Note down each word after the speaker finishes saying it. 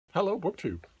Hello,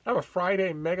 BookTube. I have a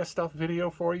Friday MegaStuff video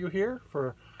for you here.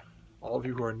 For all of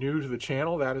you who are new to the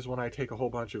channel, that is when I take a whole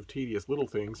bunch of tedious little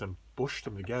things and bush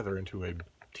them together into a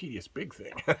tedious big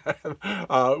thing.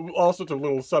 All sorts of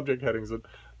little subject headings that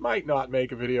might not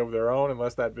make a video of their own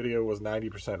unless that video was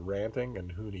 90% ranting,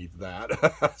 and who needs that?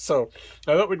 So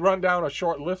I thought we'd run down a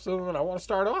short list of them, and I want to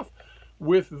start off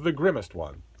with the grimmest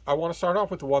one. I want to start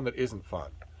off with the one that isn't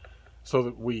fun. So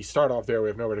that we start off there, we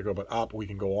have nowhere to go but up. We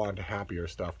can go on to happier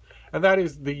stuff, and that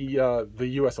is the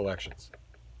U.S. elections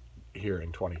here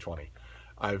in 2020.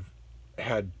 I've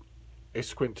had a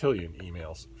squintillion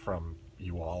emails from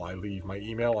you all. I leave my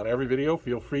email on every video.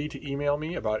 Feel free to email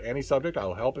me about any subject.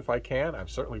 I'll help if I can. I'm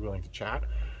certainly willing to chat,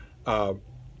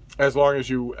 as long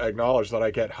as you acknowledge that I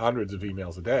get hundreds of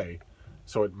emails a day.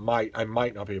 So I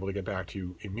might not be able to get back to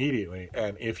you immediately.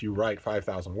 And if you write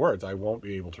 5,000 words, I won't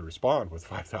be able to respond with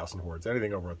 5,000 words.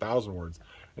 Anything over 1,000 words,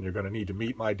 and you're going to need to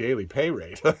meet my daily pay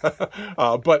rate.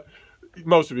 But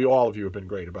most of you, all of you, have been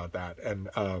great about that. And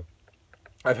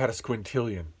I've had a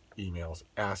squintillion emails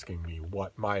asking me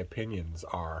what my opinions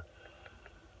are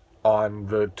on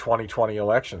the 2020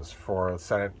 elections for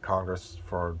Senate, Congress,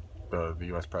 for the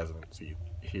U.S. presidency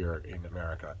here in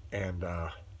America. And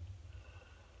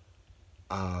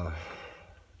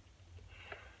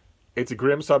it's a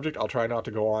grim subject. I'll try not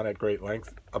to go on at great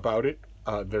length about it.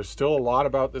 There's still a lot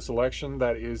about this election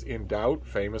that is in doubt,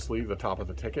 famously the top of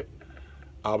the ticket.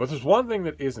 But there's one thing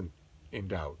that isn't in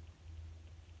doubt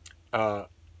about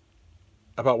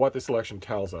what this election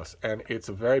tells us, and it's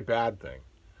a very bad thing.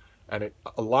 And it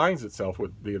aligns itself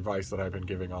with the advice that I've been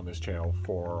giving on this channel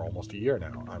for almost a year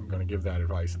now. I'm going to give that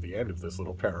advice at the end of this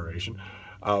little peroration.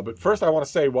 But first I want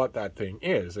to say what that thing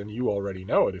is, and you already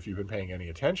know it if you've been paying any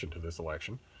attention to this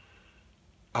election.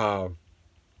 And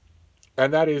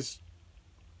that is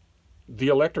the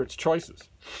electorate's choices.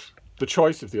 The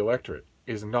choice of the electorate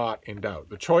is not in doubt.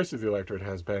 The choice of the electorate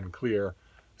has been clear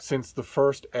since the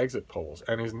first exit polls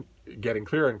and is getting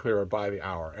clearer and clearer by the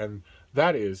hour. And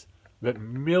that is that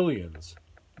millions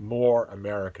more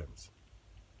Americans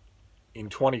in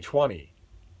 2020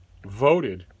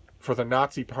 voted for the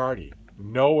Nazi Party,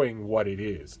 knowing what it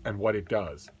is and what it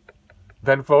does,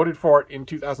 than voted for it in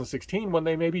 2016 when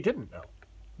they maybe didn't know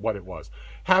what it was.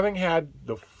 Having had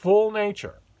the full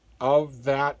nature of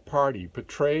that party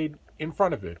portrayed in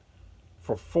front of it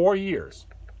for 4 years,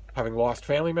 having lost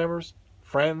family members,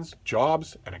 friends,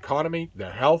 jobs, an economy,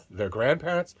 their health, their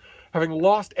grandparents, having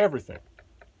lost everything,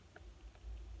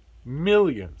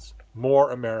 millions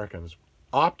more Americans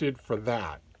opted for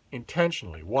that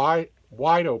intentionally,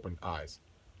 wide open eyes,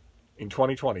 in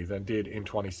 2020 than did in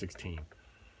 2016.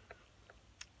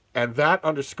 And that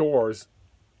underscores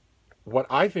what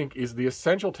I think is the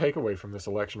essential takeaway from this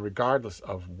election, regardless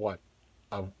of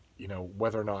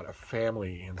whether or not a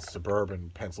family in suburban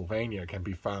Pennsylvania can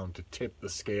be found to tip the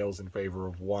scales in favor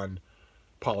of one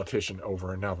politician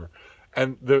over another.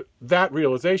 And that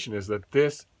realization is that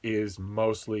this is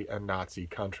mostly a Nazi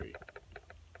country.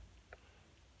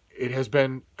 It has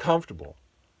been comfortable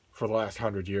for the last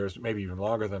 100 years, maybe even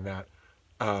longer than that,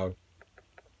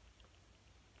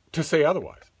 to say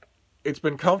otherwise. It's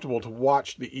been comfortable to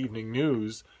watch the evening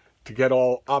news, to get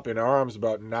all up in arms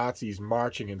about Nazis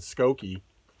marching in Skokie,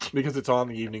 because it's on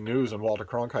the evening news and Walter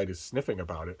Cronkite is sniffing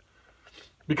about it.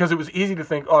 Because it was easy to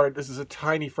think, all right, this is a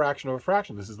tiny fraction of a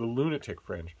fraction. This is the lunatic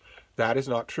fringe. That is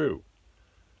not true.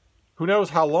 Who knows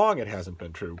how long it hasn't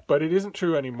been true, but it isn't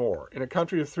true anymore. In a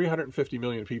country of 350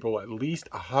 million people, at least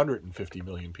 150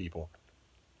 million people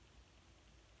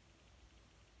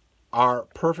are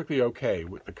perfectly okay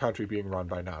with the country being run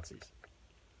by Nazis.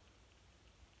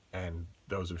 And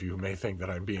those of you who may think that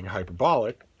I'm being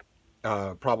hyperbolic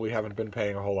probably haven't been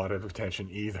paying a whole lot of attention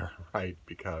either, right?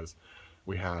 Because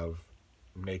we have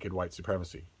naked white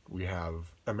supremacy. We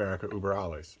have America über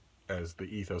alles as the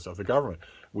ethos of the government.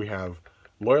 We have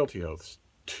loyalty oaths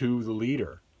to the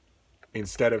leader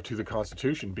instead of to the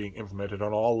Constitution being implemented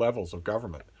on all levels of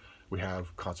government. We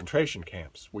have concentration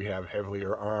camps. We have heavily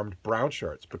armed brown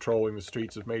shirts patrolling the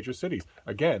streets of major cities.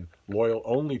 Again, loyal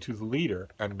only to the leader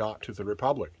and not to the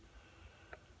republic.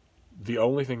 The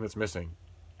only thing that's missing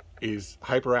is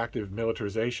hyperactive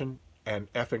militarization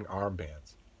and effing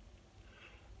armbands.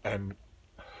 And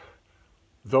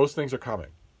those things are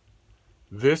coming.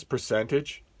 This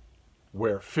percentage,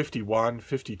 where 51,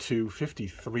 52,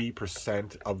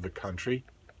 53% of the country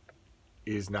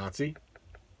is Nazi,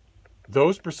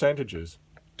 those percentages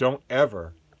don't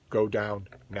ever go down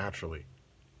naturally.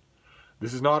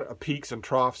 This is not a peaks and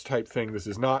troughs type thing. This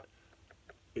is not,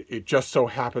 it just so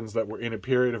happens that we're in a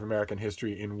period of American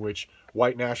history in which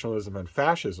white nationalism and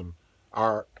fascism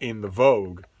are in the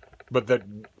vogue, but that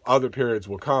other periods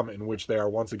will come in which they are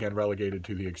once again relegated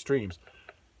to the extremes.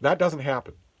 That doesn't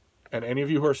happen. And any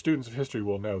of you who are students of history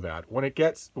will know that. When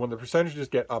the percentages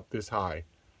get up this high,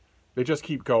 they just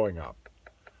keep going up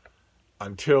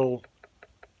until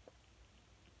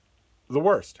the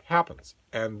worst happens.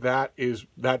 And that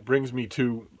brings me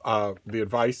to the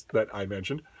advice that I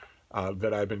mentioned,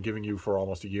 that I've been giving you for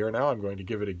almost a year now. I'm going to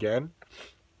give it again.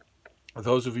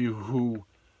 Those of you who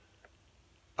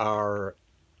are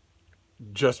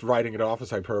just writing it off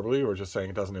as hyperbole or just saying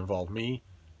it doesn't involve me,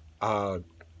 are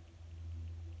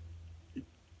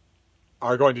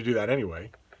going to do that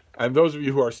anyway. And those of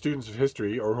you who are students of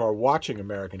history or who are watching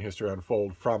American history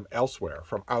unfold from elsewhere,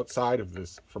 from outside of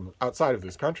this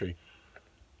country,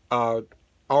 are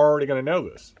already going to know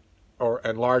this,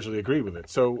 and largely agree with it.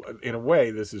 So in a way,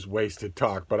 this is wasted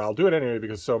talk, but I'll do it anyway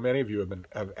because so many of you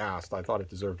have asked. I thought it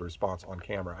deserved a response on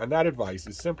camera. And that advice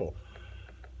is simple.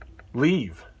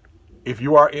 Leave. If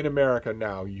you are in America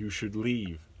now, you should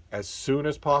leave as soon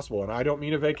as possible. And I don't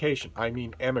mean a vacation. I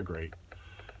mean emigrate.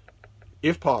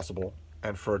 If possible,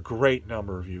 and for a great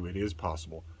number of you it is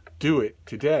possible, do it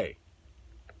today.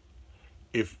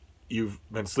 If you've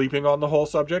been sleeping on the whole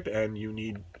subject and you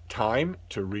need time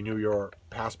to renew your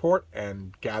passport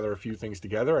and gather a few things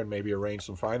together and maybe arrange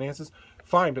some finances,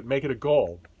 fine, but make it a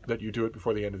goal that you do it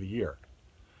before the end of the year.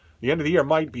 The end of the year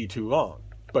might be too long,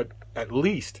 but at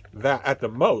least that, at the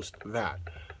most that.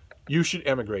 You should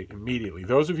emigrate immediately.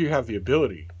 Those of you who have the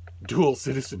ability, dual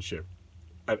citizenship,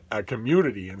 a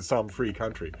community in some free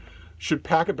country, should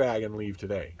pack a bag and leave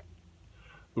today.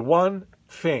 The one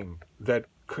thing that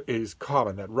is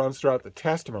common, that runs throughout the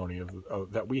testimony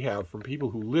that we have from people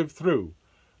who lived through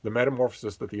the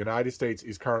metamorphosis that the United States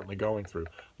is currently going through,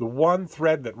 the one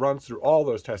thread that runs through all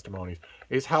those testimonies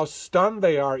is how stunned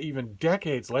they are even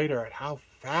decades later at how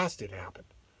fast it happened.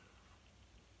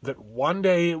 That one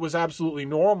day it was absolutely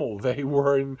normal. They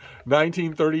were in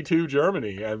 1932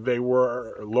 Germany, and they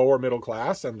were lower middle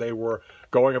class, and they were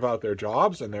going about their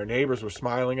jobs, and their neighbors were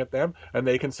smiling at them, and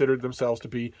they considered themselves to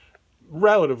be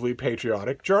relatively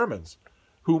patriotic Germans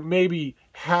who maybe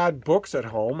had books at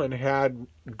home and had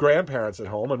grandparents at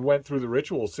home and went through the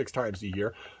rituals 6 times a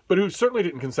year, but who certainly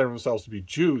didn't consider themselves to be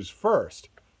Jews first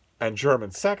and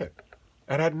Germans second,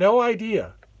 and had no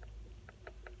idea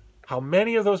how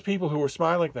many of those people who were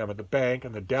smiling at them at the bank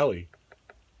and the deli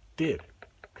did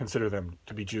consider them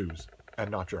to be Jews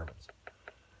and not Germans.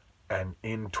 And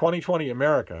in 2020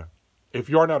 America, if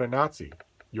you're not a Nazi,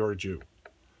 you're a Jew.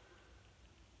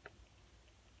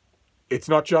 It's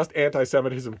not just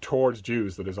anti-Semitism towards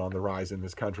Jews that is on the rise in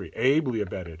this country, ably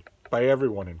abetted by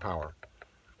everyone in power.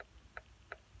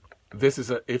 This is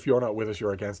a if you're not with us,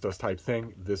 you're against us type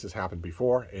thing. This has happened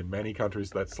before in many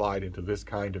countries that slide into this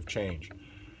kind of change.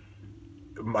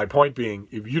 My point being,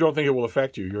 if you don't think it will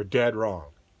affect you, you're dead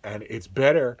wrong. And it's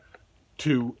better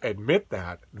to admit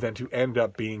that than to end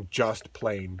up being just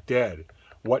plain dead.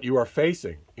 What you are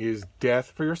facing is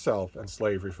death for yourself and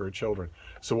slavery for your children.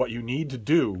 So what you need to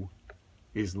do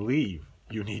is leave.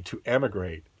 You need to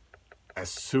emigrate as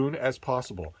soon as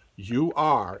possible. You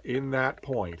are in that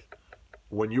point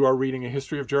when you are reading a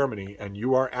history of Germany and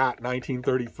you are at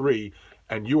 1933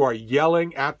 and you are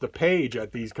yelling at the page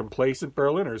at these complacent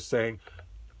Berliners saying,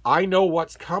 I know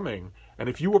what's coming, and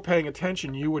if you were paying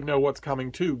attention, you would know what's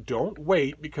coming too. Don't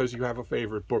wait because you have a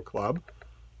favorite book club,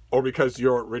 or because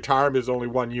your retirement is only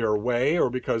 1 year away, or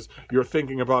because you're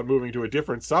thinking about moving to a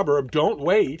different suburb. Don't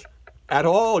wait at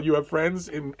all. You have friends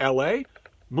in LA?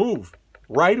 Move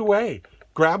right away.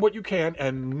 Grab what you can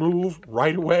and move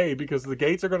right away because the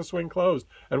gates are going to swing closed,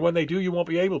 and when they do, you won't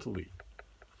be able to leave.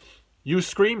 You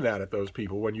scream that at those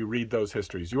people when you read those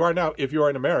histories. You are now, if you are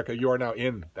in America, you are now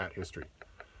in that history.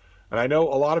 And I know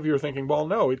a lot of you are thinking, well,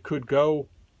 no, it could go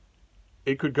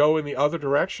in the other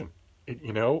direction.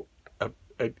 The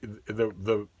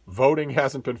voting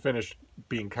hasn't been finished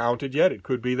being counted yet. It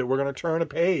could be that we're going to turn a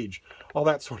page, all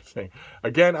that sort of thing.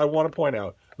 Again, I want to point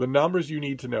out, the numbers you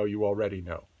need to know, you already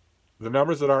know. The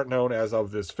numbers that aren't known as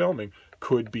of this filming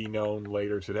could be known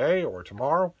later today or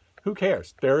tomorrow. Who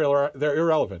cares? They're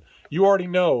irrelevant. You already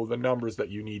know the numbers that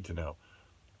you need to know.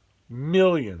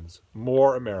 Millions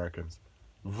more Americans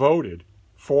voted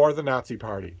for the Nazi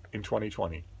Party in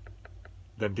 2020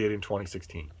 than did in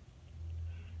 2016.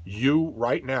 You,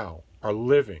 right now, are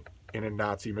living in a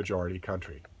Nazi majority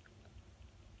country.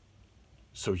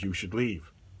 So you should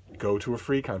leave. Go to a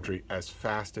free country as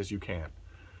fast as you can.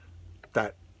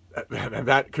 That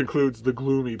concludes the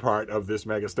gloomy part of this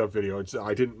MegaStuff video.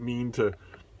 I didn't mean to,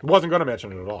 wasn't going to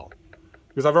mention it at all.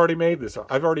 Because I've already made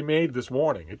this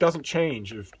warning. It doesn't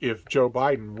change if Joe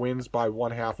Biden wins by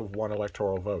 1/2 of one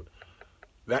electoral vote.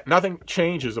 That nothing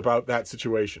changes about that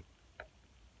situation.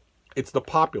 It's the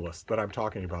populace that I'm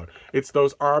talking about. It's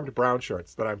those armed brown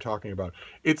shirts that I'm talking about.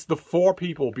 It's the 4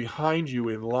 people behind you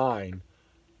in line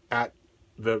at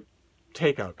the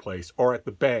takeout place or at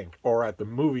the bank or at the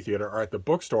movie theater or at the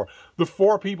bookstore. The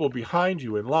 4 people behind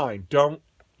you in line don't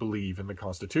believe in the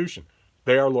Constitution.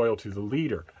 They are loyal to the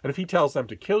leader. And if he tells them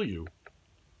to kill you,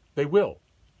 they will.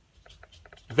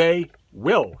 They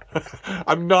will.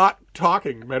 I'm not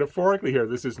talking metaphorically here.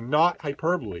 This is not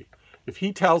hyperbole. If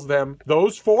he tells them,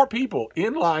 those 4 people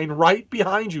in line right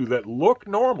behind you that look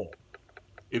normal,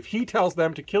 if he tells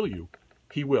them to kill you,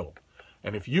 he will.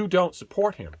 And if you don't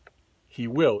support him, he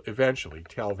will eventually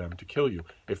tell them to kill you.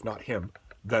 If not him,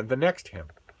 then the next him.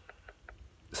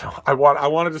 So I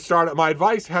wanted to start. My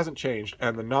advice hasn't changed,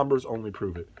 and the numbers only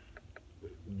prove it.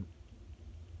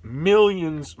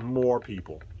 Millions more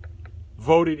people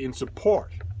voted in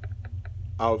support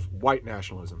of white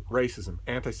nationalism, racism,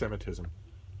 anti-Semitism,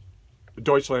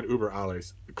 Deutschland über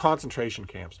alles, concentration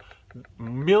camps.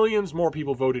 Millions more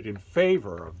people voted in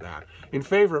favor of that, in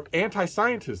favor of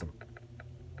anti-scientism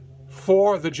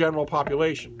for the general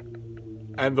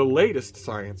population, and the latest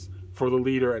science for the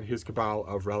leader and his cabal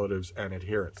of relatives and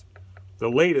adherents. The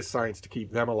latest science to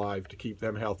keep them alive, to keep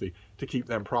them healthy, to keep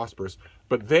them prosperous.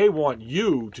 But they want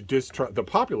you to distrust, the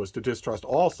populace to distrust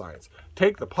all science.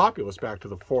 Take the populace back to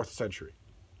the 4th century.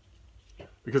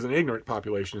 Because an ignorant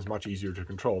population is much easier to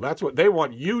control. That's what they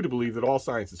want you to believe, that all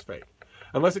science is fake.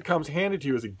 Unless it comes handed to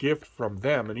you as a gift from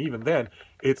them, and even then,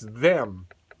 it's them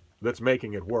that's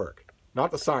making it work, not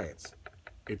the science.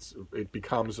 It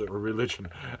becomes a religion.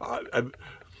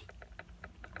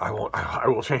 I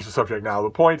will change the subject now. The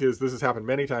point is, this has happened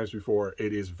many times before.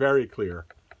 It is very clear,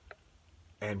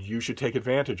 and you should take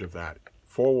advantage of that.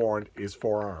 Forewarned is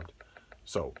forearmed.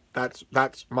 So that's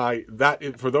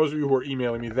for those of you who are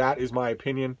emailing me, that is my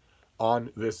opinion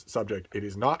on this subject. It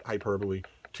is not hyperbole.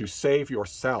 To save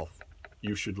yourself,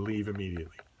 you should leave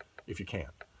immediately, if you can.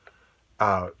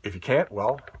 If you can't,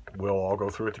 well, we'll all go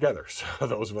through it together. So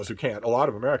those of us who can't, a lot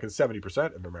of Americans,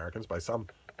 70% of Americans, by some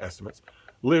estimates,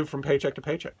 live from paycheck to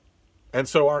paycheck, and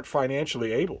so aren't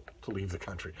financially able to leave the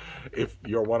country. If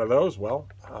you're one of those, well,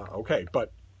 okay.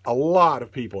 But a lot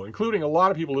of people, including a lot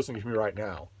of people listening to me right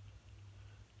now,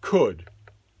 could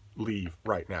leave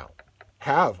right now,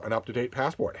 have an up-to-date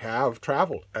passport, have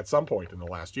traveled at some point in the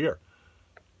last year,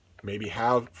 maybe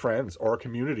have friends or a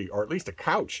community or at least a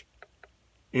couch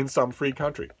in some free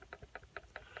country.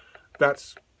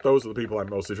 Those are the people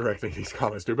I'm mostly directing these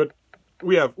comments to, but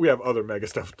we have other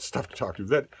MegaStuff stuff to talk to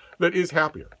that is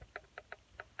happier.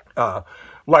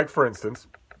 Like, for instance,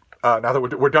 now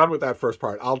that we're done with that first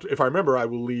part, if I remember, I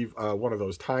will leave one of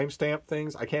those timestamp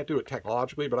things. I can't do it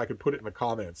technologically, but I could put it in the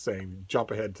comments saying jump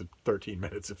ahead to 13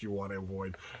 minutes if you want to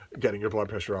avoid getting your blood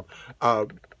pressure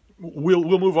up.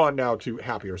 We'll move on now to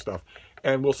happier stuff,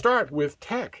 and we'll start with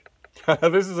tech.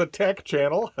 This is a tech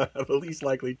channel, the least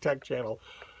likely tech channel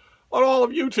on all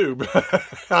of YouTube,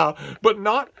 but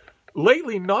not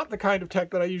the kind of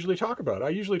tech that I usually talk about. I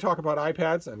usually talk about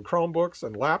iPads and Chromebooks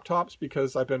and laptops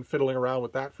because I've been fiddling around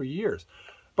with that for years.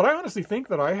 But I honestly think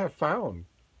that I have found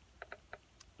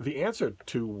the answer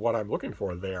to what I'm looking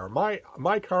for there. My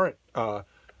current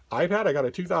iPad, I got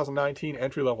a 2019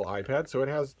 entry-level iPad, so it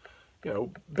has,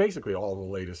 basically all the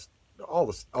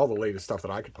latest stuff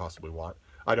that I could possibly want.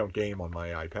 I don't game on my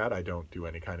iPad. I don't do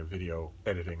any kind of video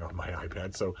editing on my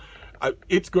iPad. So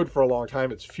it's good for a long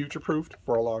time. It's future-proofed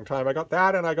for a long time. I got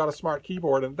that, and I got a smart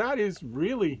keyboard, and that is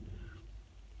really...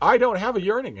 I don't have a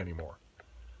yearning anymore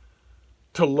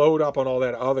to load up on all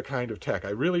that other kind of tech.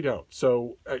 I really don't.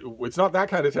 So it's not that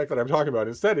kind of tech that I'm talking about.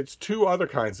 Instead, it's 2 other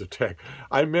kinds of tech.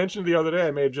 I mentioned the other day,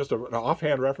 I made just an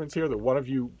offhand reference here that one of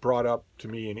you brought up to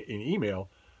me in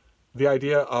email, the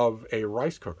idea of a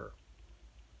rice cooker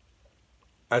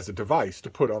as a device to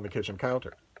put on the kitchen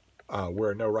counter,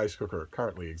 where no rice cooker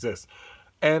currently exists.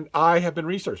 And I have been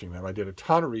researching them. I did a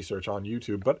ton of research on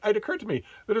YouTube, but it occurred to me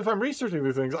that if I'm researching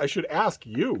these things, I should ask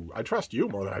you. I trust you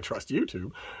more than I trust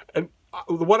YouTube. And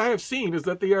what I have seen is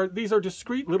that these are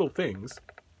discrete little things.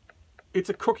 It's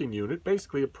a cooking unit,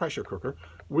 basically a pressure cooker,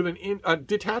 with a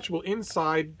detachable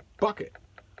inside bucket.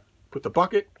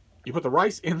 You put the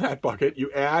rice in that bucket,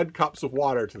 you add cups of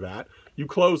water to that, you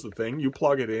close the thing, you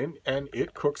plug it in, and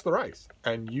it cooks the rice.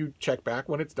 And you check back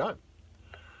when it's done.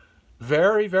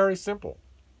 Very, very simple.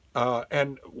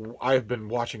 And I've been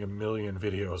watching a million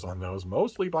videos on those,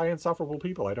 mostly by insufferable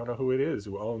people. I don't know who it is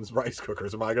who owns rice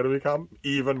cookers. Am I going to become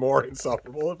even more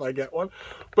insufferable if I get one?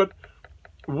 But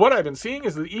what I've been seeing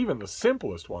is that even the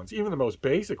simplest ones, even the most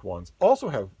basic ones, also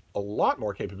have a lot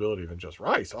more capability than just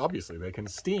rice. Obviously, they can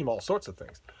steam all sorts of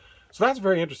things. So that's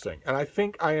very interesting. And I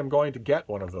think I am going to get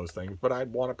one of those things, but I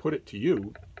want to put it to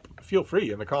you. Feel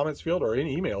free in the comments field or in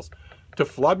emails to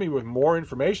flood me with more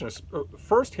information.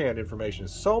 First-hand information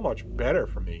is so much better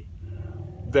for me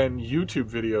than YouTube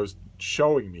videos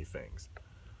showing me things.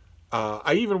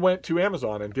 I even went to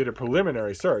Amazon and did a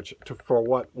preliminary search for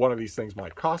what one of these things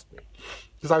might cost me.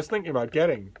 Because I was thinking about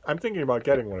I'm thinking about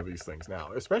getting one of these things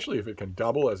now, especially if it can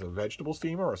double as a vegetable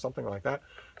steamer or something like that.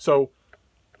 So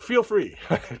feel free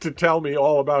to tell me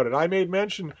all about it. I made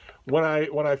mention when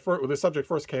the subject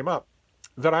first came up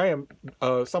that I am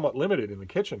somewhat limited in the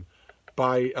kitchen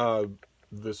by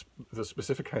the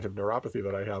specific kind of neuropathy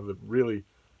that I have that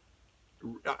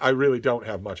I really don't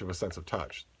have much of a sense of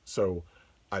touch. So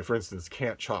I, for instance,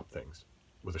 can't chop things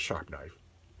with a sharp knife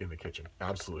in the kitchen.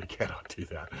 Absolutely cannot do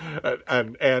that.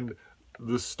 And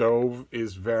the stove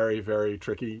is very, very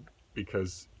tricky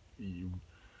because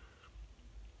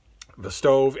the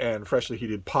stove and freshly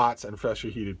heated pots and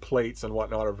freshly heated plates and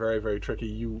whatnot are very, very tricky.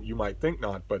 You might think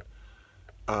not, but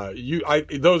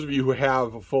those of you who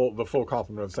have the full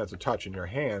complement of the sense of touch in your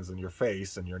hands and your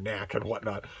face and your neck and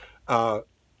whatnot,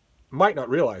 might not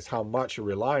realize how much you're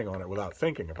relying on it without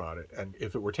thinking about it. And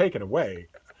if it were taken away,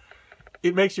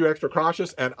 it makes you extra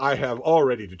cautious. And I have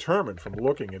already determined from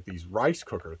looking at these rice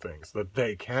cooker things that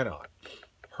they cannot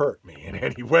hurt me in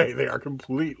any way. They are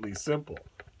completely simple.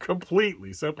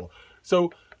 Completely simple.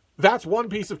 So that's one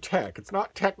piece of tech. It's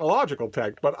not technological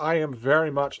tech, but I am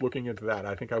very much looking into that.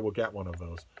 I think I will get one of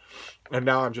those. And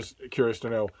now I'm just curious to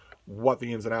know what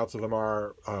the ins and outs of them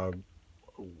are,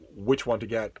 which one to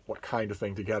get, what kind of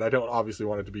thing to get. I don't obviously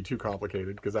want it to be too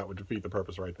complicated because that would defeat the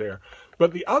purpose right there.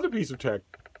 But the other piece of tech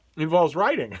involves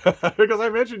writing because I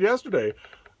mentioned yesterday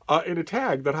in a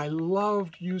tag that I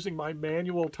loved using my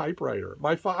manual typewriter.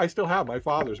 I still have my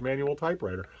father's manual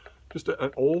typewriter, just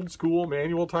an old school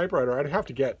manual typewriter. I'd have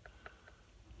to get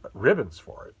ribbons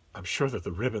for it. I'm sure that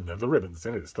the ribbon that's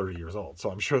in it is 30 years old, so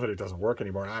I'm sure that it doesn't work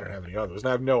anymore. I don't have any others, and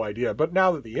I have no idea. But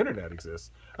now that the internet exists,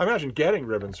 I imagine getting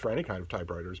ribbons for any kind of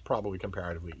typewriter is probably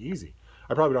comparatively easy.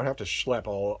 I probably don't have to schlep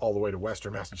all the way to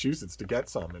Western Massachusetts to get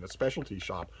some in a specialty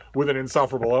shop with an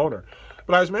insufferable owner.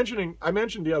 But I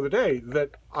mentioned the other day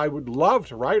that I would love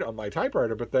to write on my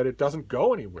typewriter, but that it doesn't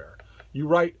go anywhere. You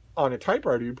write on a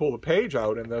typewriter, you pull the page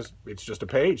out, and it's just a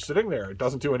page sitting there. It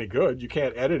doesn't do any good. You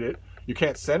can't edit it. You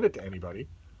can't send it to anybody.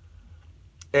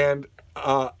 And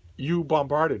you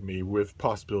bombarded me with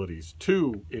possibilities,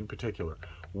 two in particular.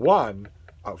 One,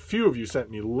 a few of you sent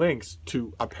me links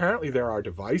to, apparently there are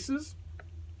devices.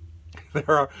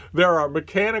 There are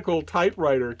mechanical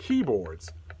typewriter keyboards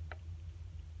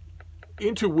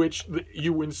into which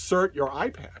you insert your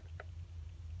iPad.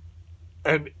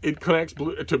 And it connects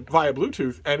via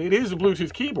Bluetooth, and it is a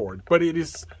Bluetooth keyboard, but it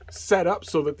is set up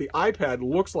so that the iPad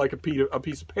looks like a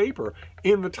piece of paper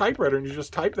in the typewriter, and you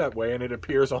just type that way, and it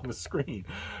appears on the screen.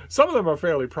 Some of them are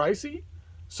fairly pricey,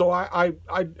 so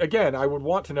again, I would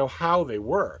want to know how they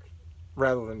work,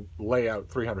 rather than lay out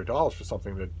 $300 for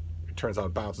something that it turns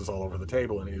out bounces all over the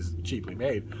table and is cheaply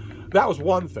made. That was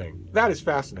one thing. That is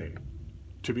fascinating,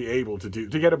 to be able to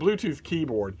get a Bluetooth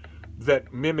keyboard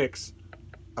that mimics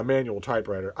a manual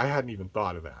typewriter. I hadn't even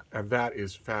thought of that, and that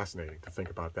is fascinating to think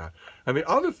about that. And the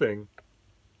other thing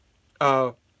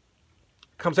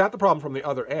comes at the problem from the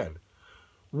other end,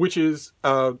 which is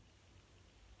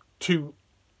to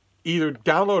either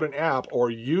download an app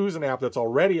or use an app that's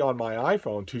already on my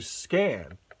iPhone to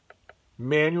scan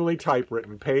manually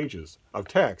typewritten pages of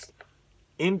text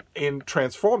and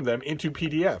transform them into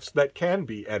PDFs that can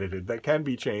be edited, that can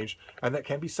be changed, and that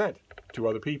can be sent to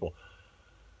other people.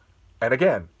 And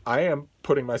again, I am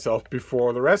putting myself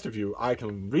before the rest of you. I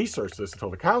can research this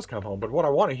until the cows come home, but what I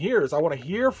want to hear is I want to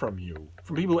hear from you,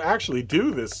 from people who actually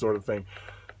do this sort of thing.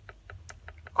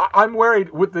 I'm worried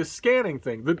with the scanning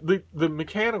thing. The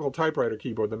mechanical typewriter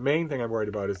keyboard, the main thing I'm worried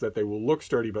about is that they will look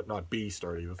sturdy but not be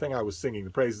sturdy. The thing I was singing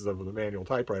the praises of with the manual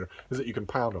typewriter is that you can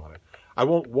pound on it. I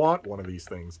won't want one of these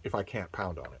things if I can't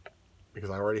pound on it,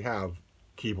 because I already have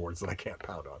keyboards that I can't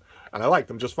pound on, and I like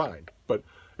them just fine. But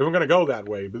if I'm going to go that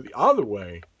way, but the other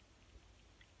way,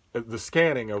 the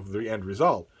scanning of the end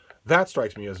result, that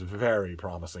strikes me as very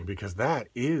promising, because that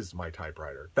is my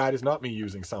typewriter. That is not me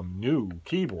using some new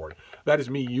keyboard. That is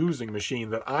me using a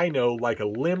machine that I know like a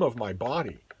limb of my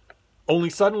body, only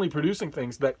suddenly producing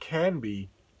things that can be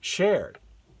shared.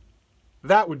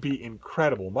 That would be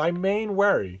incredible. My main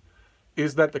worry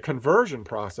is that the conversion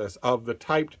process of the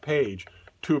typed page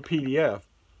to a PDF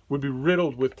would be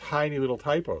riddled with tiny little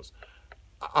typos.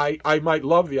 I might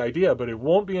love the idea, but it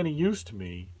won't be any use to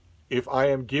me if I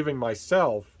am giving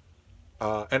myself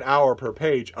an hour per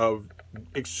page of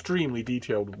extremely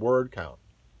detailed word count,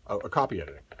 copy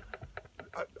editing.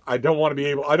 I don't want to be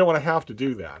able, I don't want to have to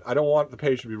do that. I don't want the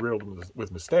page to be riddled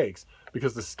with mistakes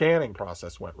because the scanning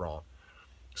process went wrong.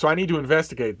 So I need to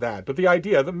investigate that. But the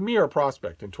idea, the mere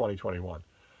prospect in 2021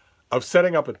 of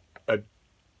setting up a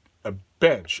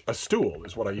bench, a stool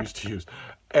is what I used to use,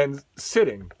 and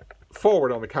sitting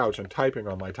forward on the couch and typing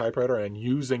on my typewriter and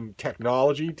using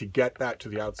technology to get that to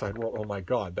the outside world. Oh my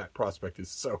God, that prospect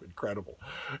is so incredible.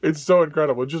 It's so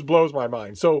incredible. It just blows my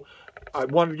mind. So I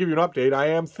wanted to give you an update. I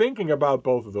am thinking about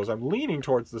both of those. I'm leaning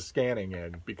towards the scanning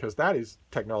end because that is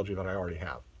technology that I already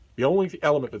have. The only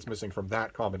element that's missing from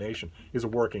that combination is a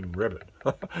working ribbon,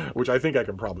 which I think I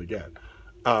can probably get.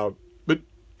 But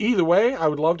either way, I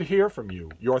would love to hear from you.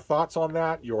 Your thoughts on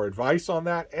that, your advice on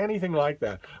that, anything like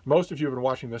that. Most of you have been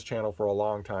watching this channel for a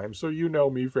long time, so you know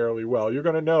me fairly well. You're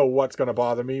going to know what's going to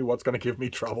bother me, what's going to give me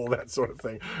trouble, that sort of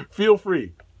thing. Feel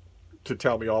free to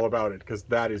tell me all about it, because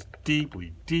that is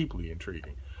deeply, deeply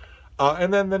intriguing.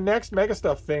 And then the next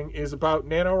MegaStuff thing is about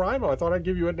NaNoWriMo. I thought I'd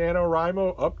give you a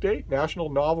NaNoWriMo update, National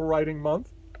Novel Writing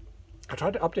Month. I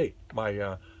tried to update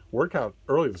my word count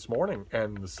early this morning,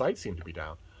 and the site seemed to be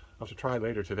down. I'll have to try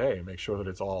later today and make sure that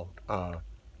it's all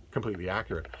completely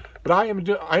accurate. But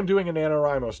I'm doing a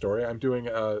NaNoWriMo story. I'm doing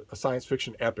a science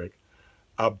fiction epic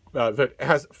that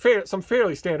has some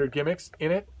fairly standard gimmicks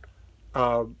in it.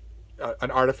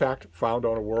 An artifact found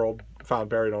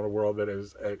buried on a world that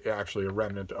is actually a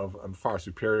remnant of far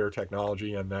superior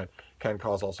technology and that can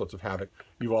cause all sorts of havoc.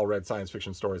 You've all read science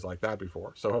fiction stories like that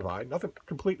before. So have I. Nothing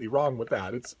completely wrong with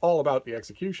that. It's all about the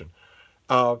execution.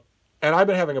 And I've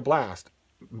been having a blast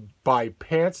by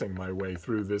pantsing my way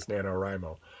through this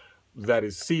NaNoWriMo. That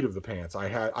is seat of the pants.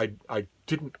 I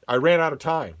ran out of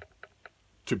time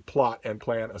to plot and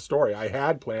plan a story. I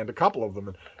had planned a couple of them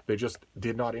and they just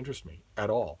did not interest me at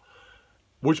all.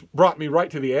 Which brought me right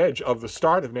to the edge of the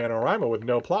start of NaNoWriMo with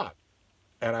no plot.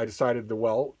 And I decided that,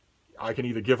 well, I can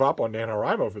either give up on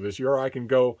NaNoWriMo for this year, or I can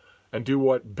go and do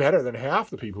what better than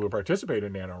half the people who participate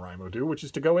in NaNoWriMo do, which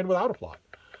is to go in without a plot.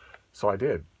 So I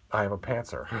did. I am a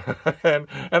pantser.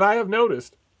 and I have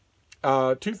noticed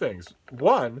two things.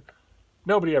 One,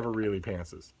 nobody ever really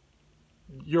pantses.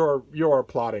 You're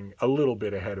plotting a little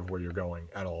bit ahead of where you're going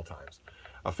at all times.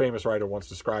 A famous writer once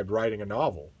described writing a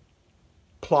novel,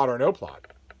 plot or no plot,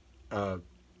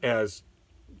 as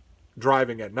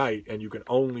driving at night and you can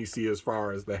only see as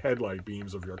far as the headlight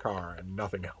beams of your car and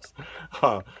nothing else.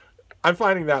 I'm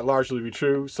finding that largely to be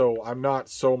true, so I'm not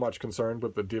so much concerned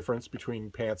with the difference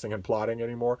between pantsing and plotting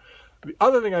anymore. The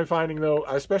other thing I'm finding, though,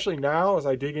 especially now as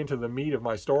I dig into the meat of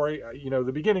my story,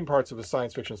 the beginning parts of a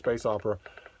science fiction space opera,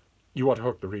 you want to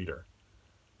hook the reader.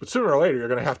 But sooner or later, you're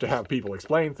going to have people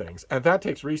explain things, and that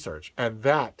takes research, and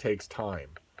that takes time.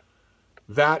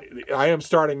 That I am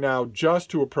starting now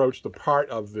just to approach the part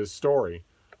of this story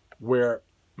where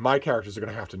my characters are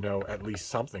going to have to know at least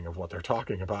something of what they're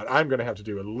talking about. I'm going to have to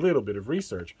do a little bit of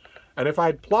research. And if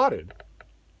I'd plotted,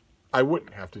 I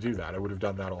wouldn't have to do that. I would have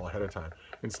done that all ahead of time.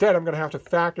 Instead, I'm going to have to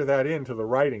factor that into the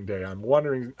writing day. I'm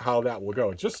wondering how that will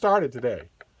go. It just started today,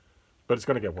 but it's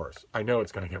going to get worse. I know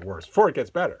it's going to get worse before it gets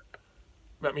better.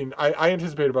 I mean, I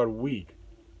anticipate about a week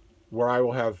where I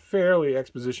will have fairly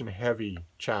exposition-heavy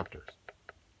chapters.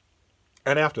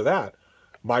 And after that,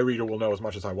 my reader will know as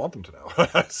much as I want them to know.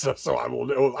 so I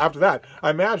will. After that,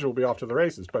 I imagine we'll be off to the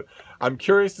races. But I'm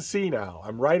curious to see now.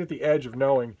 I'm right at the edge of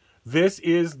knowing this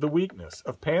is the weakness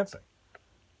of pantsing,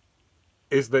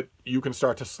 is that you can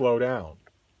start to slow down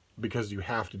because you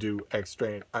have to do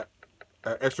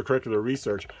extracurricular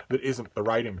research that isn't the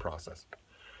writing process.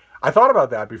 I thought about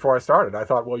that before I started. I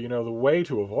thought, well, the way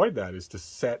to avoid that is to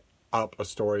set up a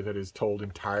story that is told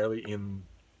entirely in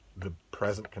the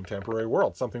present contemporary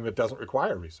world, something that doesn't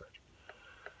require research.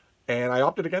 And I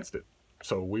opted against it.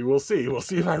 So we will see. We'll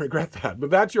see if I regret that. But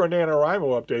that's your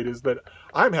NaNoWriMo update, is that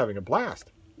I'm having a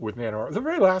blast with NaNoWriMo. The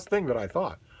very last thing that I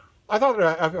thought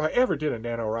that if I ever did a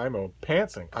NaNoWriMo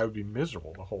pantsing, I would be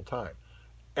miserable the whole time.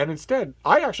 And instead,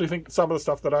 I actually think some of the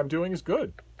stuff that I'm doing is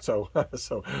good. So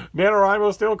NaNoWriMo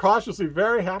is still cautiously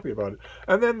very happy about it.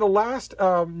 And then the last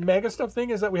MegaStuff thing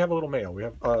is that we have a little mail. We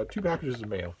have 2 packages of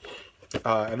mail.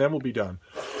 And then we'll be done.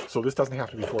 So this doesn't have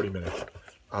to be 40 minutes.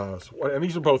 And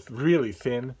these are both really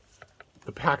thin.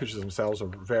 The packages themselves are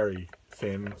very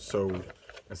thin. And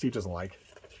Steve doesn't like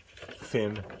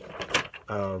thin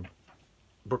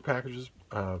book packages.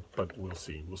 But we'll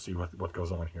see. We'll see what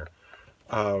goes on here.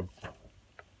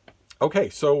 Okay,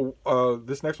 so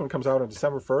this next one comes out on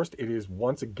December 1st. It is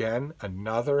once again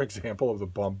another example of the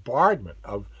bombardment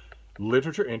of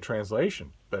literature in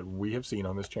translation that we have seen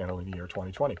on this channel in the year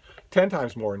 2020. 10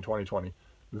 times more in 2020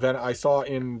 than I saw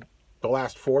in the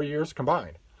last 4 years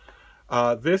combined.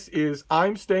 This is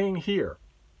I'm Staying Here,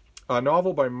 A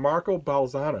novel by Marco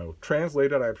Balzano,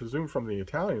 translated, I presume, from the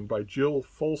Italian by Jill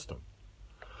Folston.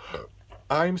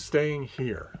 I'm Staying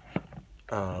Here.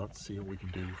 Let's see what we can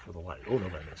do for the light. Oh, no,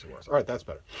 that makes it worse. All right, that's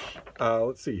better.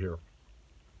 Let's see here.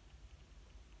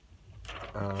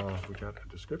 We got a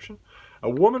description. A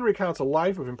woman recounts a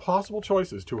life of impossible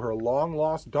choices to her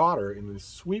long-lost daughter in this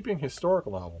sweeping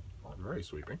historical novel. Well, very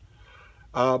sweeping.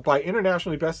 By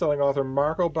internationally best-selling author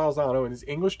Marco Balzano in his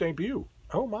English debut.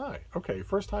 Oh, my. Okay,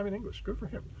 first time in English. Good for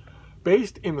him.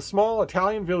 Based in the small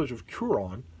Italian village of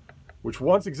Curon, which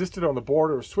once existed on the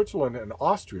border of Switzerland and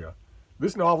Austria,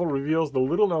 this novel reveals the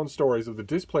little-known stories of the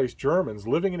displaced Germans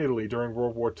living in Italy during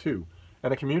World War II,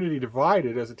 and a community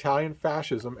divided as Italian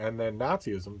fascism and then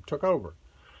Nazism took over.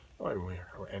 Oh,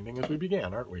 we're ending as we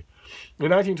began, aren't we? In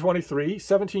 1923,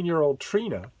 17-year-old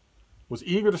Trina was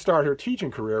eager to start her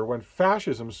teaching career when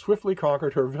fascism swiftly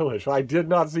conquered her village. I did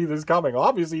not see this coming.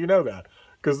 Obviously, you know that,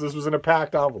 because this was in a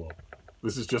packed envelope.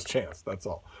 This is just chance, that's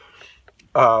all.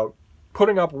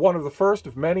 Putting up one of the first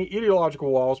of many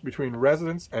ideological walls between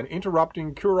residents and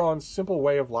interrupting Curon's simple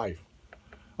way of life.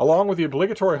 Along with the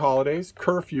obligatory holidays,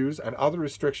 curfews, and other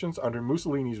restrictions under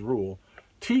Mussolini's rule,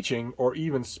 teaching or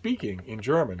even speaking in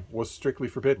German was strictly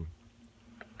forbidden.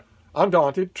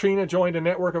 Undaunted, Trina joined a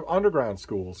network of underground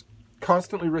schools,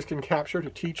 constantly risking capture to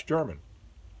teach German.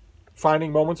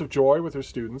 Finding moments of joy with her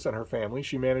students and her family,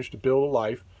 she managed to build a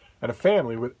life and a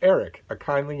family with Eric, a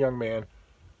kindly young man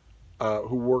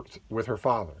who worked with her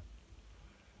father.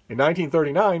 In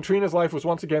 1939, Trina's life was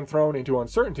once again thrown into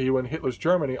uncertainty when Hitler's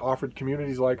Germany offered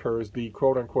communities like hers the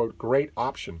quote-unquote great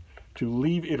option to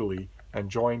leave Italy and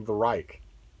join the Reich.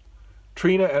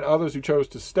 Trina and others who chose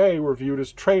to stay were viewed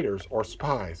as traitors or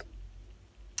spies.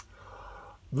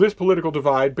 This political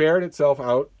divide bared itself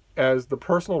out as the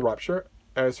personal rupture.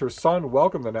 As her son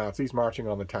welcomed the Nazis marching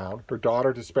on the town, her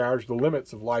daughter disparaged the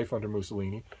limits of life under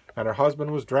Mussolini, and her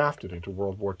husband was drafted into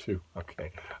World War II.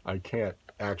 Okay, I can't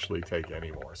actually take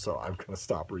any more, so I'm going to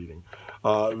stop reading.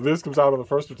 This comes out on the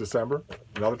 1st of December.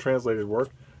 Another translated work.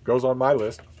 Goes on my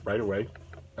list right away.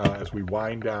 As we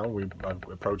wind down, we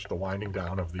approach the winding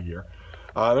down of the year.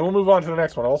 Then we'll move on to the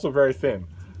next one, also very thin.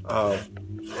 I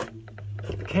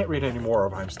can't read any more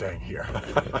of I'm Staying Here,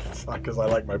 because I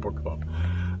like my book club.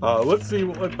 Let's see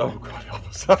what... Oh, God help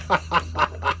us.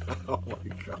 Oh, my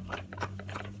God.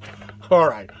 All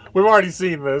right. We've already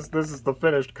seen this. This is the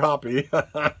finished copy.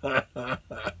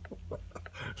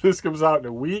 This comes out in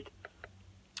a week.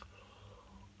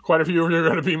 Quite a few of you are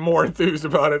going to be more enthused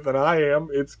about it than I am.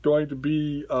 It's going to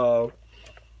be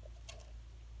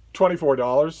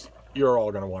 $24. You're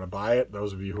all going to want to buy it.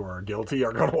 Those of you who are guilty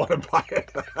are going to want to buy it.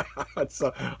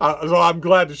 So I'm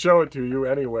glad to show it to you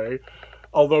anyway.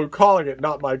 Although calling it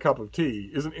Not My Cup of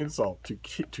Tea is an insult to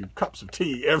cups of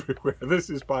tea everywhere. This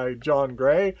is by John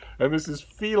Gray, and this is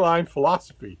Feline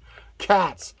Philosophy,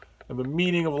 Cats, and the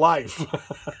Meaning of Life.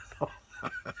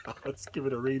 Let's give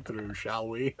it a read-through, shall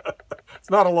we? It's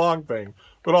not a long thing,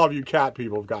 but all of you cat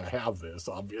people have got to have this,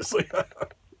 obviously.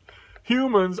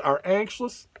 Humans are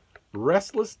anxious,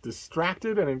 restless,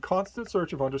 distracted, and in constant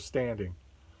search of understanding.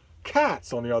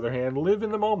 Cats, on the other hand, live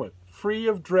in the moment, free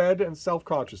of dread and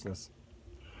self-consciousness.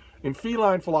 In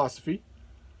Feline Philosophy,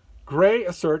 Gray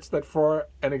asserts that for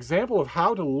an example of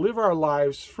how to live our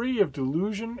lives free of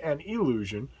delusion and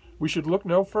illusion, we should look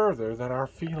no further than our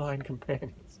feline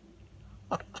companions.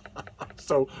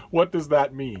 So what does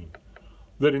that mean?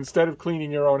 That instead of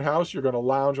cleaning your own house, you're going to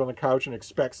lounge on the couch and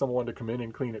expect someone to come in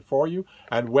and clean it for you,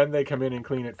 and when they come in and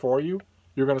clean it for you,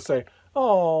 you're going to say,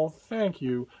 "Oh, thank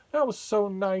you. That was so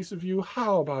nice of you.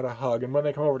 How about a hug?" And when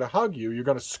they come over to hug you, you're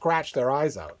going to scratch their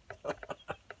eyes out.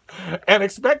 And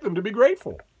expect them to be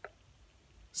grateful.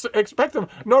 So expect them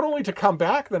not only to come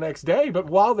back the next day, but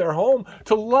while they're home,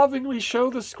 to lovingly show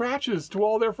the scratches to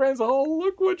all their friends. "Oh,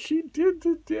 look what she did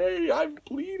today. I'm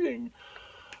bleeding."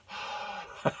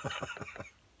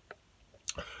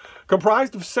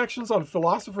 Comprised of sections on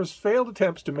philosophers' failed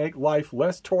attempts to make life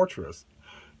less torturous,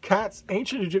 Cats'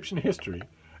 ancient Egyptian history,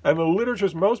 and the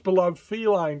literature's most beloved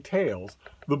feline tales,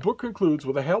 the book concludes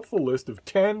with a helpful list of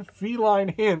 10 feline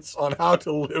hints on how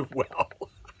to live well.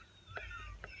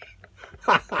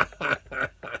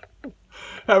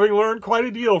 Having learned quite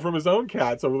a deal from his own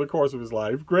cats over the course of his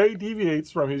life, Gray deviates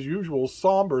from his usual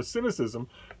somber cynicism,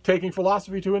 taking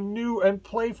philosophy to a new and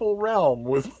playful realm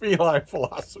with Feline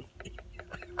Philosophy.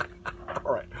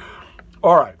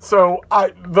 All right. So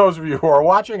those of you who are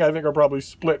watching, I think, are probably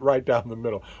split right down the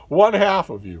middle. One half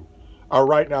of you are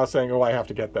right now saying, "Oh, I have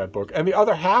to get that book." And the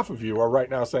other half of you are right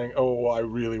now saying, "Oh, I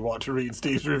really want to read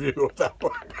Steve's review of that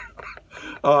book."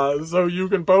 So you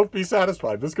can both be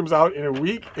satisfied. This comes out in a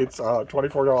week. It's a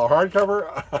 $24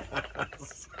 hardcover.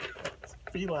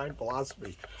 Feline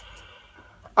Philosophy.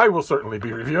 I will certainly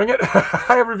be reviewing it.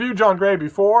 I have reviewed John Gray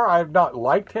before. I have not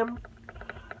liked him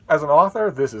as an author.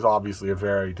 This is obviously a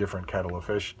very different kettle of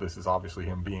fish. This is obviously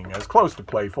him being as close to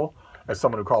playful as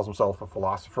someone who calls himself a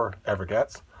philosopher ever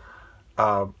gets.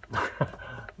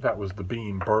 That was the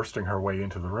bean bursting her way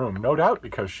into the room. No doubt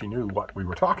because she knew what we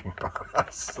were talking about.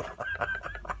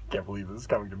 I can't believe this is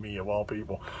coming to me of all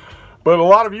people. But a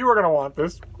lot of you are going to want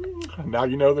this. Now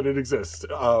you know that it exists.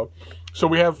 So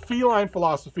we have Feline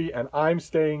Philosophy and I'm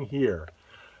Staying Here.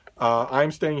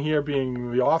 I'm Staying Here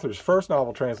being the author's first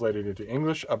novel translated into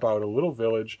English about a little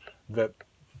village that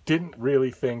didn't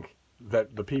really think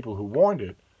that the people who warned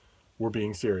it were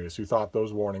being serious, who thought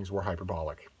those warnings were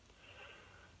hyperbolic.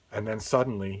 And then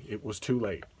suddenly it was too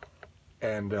late.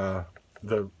 And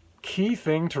the key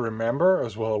thing to remember,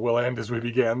 as well we'll end as we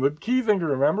began, the key thing to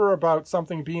remember about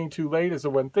something being too late is that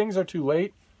when things are too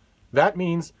late, that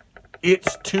means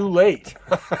it's too late.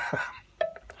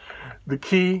 The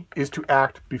key is to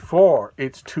act before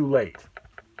it's too late.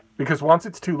 Because once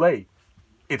it's too late,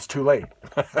 it's too late.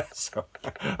 So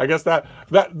I guess that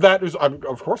is, I'm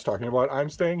of course talking about I'm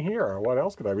Staying Here. What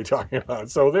else could I be talking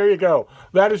about? So there you go.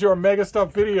 That is your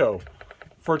MegaStuff video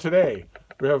for today.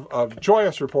 We have a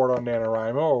joyous report on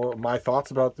NaNoWriMo, my thoughts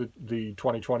about the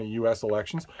 2020 US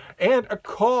elections, and a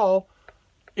call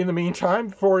in the meantime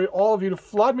for all of you to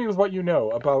flood me with what you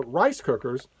know about rice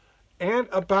cookers and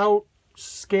about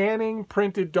scanning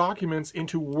printed documents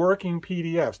into working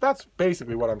PDFs. That's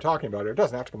basically what I'm talking about here. It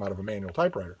doesn't have to come out of a manual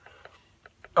typewriter.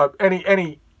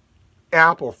 Any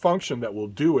app or function that will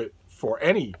do it for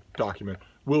any document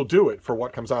will do it for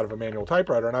what comes out of a manual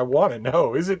typewriter. And I want to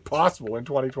know, is it possible in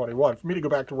 2021 for me to go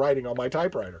back to writing on my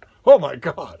typewriter? Oh my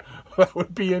God, that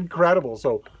would be incredible.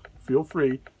 So feel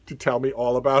free to tell me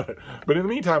all about it. But in the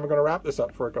meantime, I'm going to wrap this up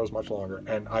before it goes much longer,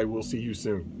 and I will see you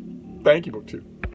soon. Thank you, BookTube.